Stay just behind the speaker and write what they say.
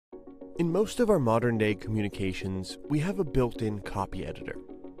In most of our modern-day communications, we have a built-in copy editor,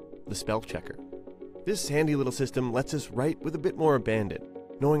 the spell checker. This handy little system lets us write with a bit more abandon,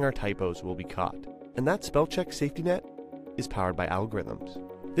 knowing our typos will be caught. And that spell check safety net is powered by algorithms.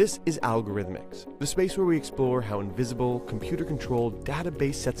 This is Algorithmics, the space where we explore how invisible, computer-controlled,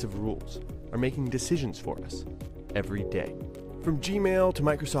 database sets of rules are making decisions for us every day. From Gmail to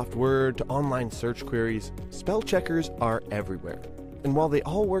Microsoft Word to online search queries, spell checkers are everywhere. And while they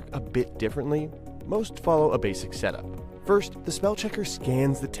all work a bit differently, most follow a basic setup. First, the spell checker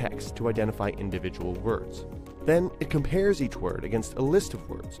scans the text to identify individual words. Then, it compares each word against a list of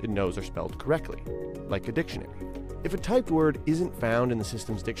words it knows are spelled correctly, like a dictionary. If a typed word isn't found in the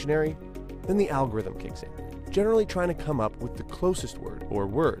system's dictionary, then the algorithm kicks in, generally trying to come up with the closest word or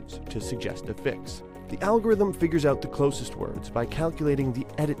words to suggest a fix. The algorithm figures out the closest words by calculating the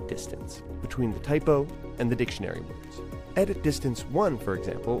edit distance between the typo and the dictionary words. Edit distance 1, for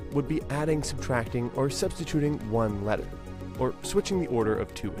example, would be adding, subtracting, or substituting one letter, or switching the order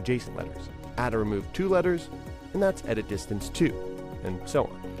of two adjacent letters. Add or remove two letters, and that's edit distance 2, and so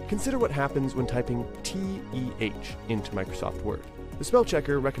on. Consider what happens when typing TEH into Microsoft Word. The spell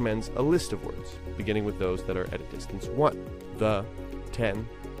checker recommends a list of words, beginning with those that are edit distance 1, the, 10,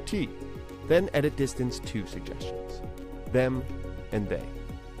 T. Then edit distance 2 suggestions, them, and they.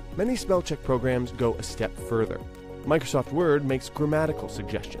 Many spell check programs go a step further. Microsoft Word makes grammatical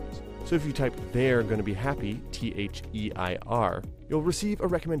suggestions. So if you type "they're gonna be happy," THEIR, you'll receive a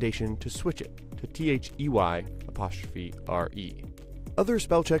recommendation to switch it to THEY''RE. Other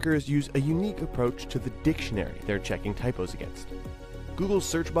spell checkers use a unique approach to the dictionary they're checking typos against. Google's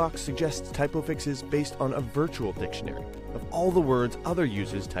search box suggests typo fixes based on a virtual dictionary of all the words other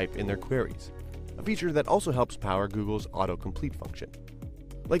users type in their queries, a feature that also helps power Google's autocomplete function.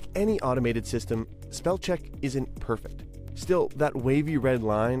 Like any automated system, spell check isn't perfect. Still, that wavy red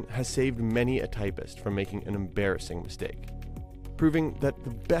line has saved many a typist from making an embarrassing mistake, proving that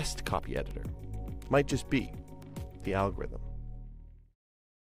the best copy editor might just be the algorithm.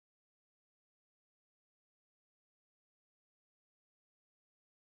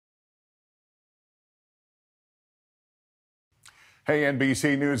 Hey,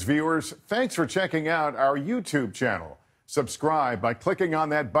 NBC News viewers, thanks for checking out our YouTube channel. Subscribe by clicking on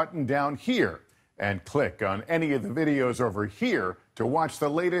that button down here and click on any of the videos over here to watch the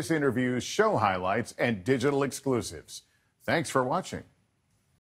latest interviews, show highlights, and digital exclusives. Thanks for watching.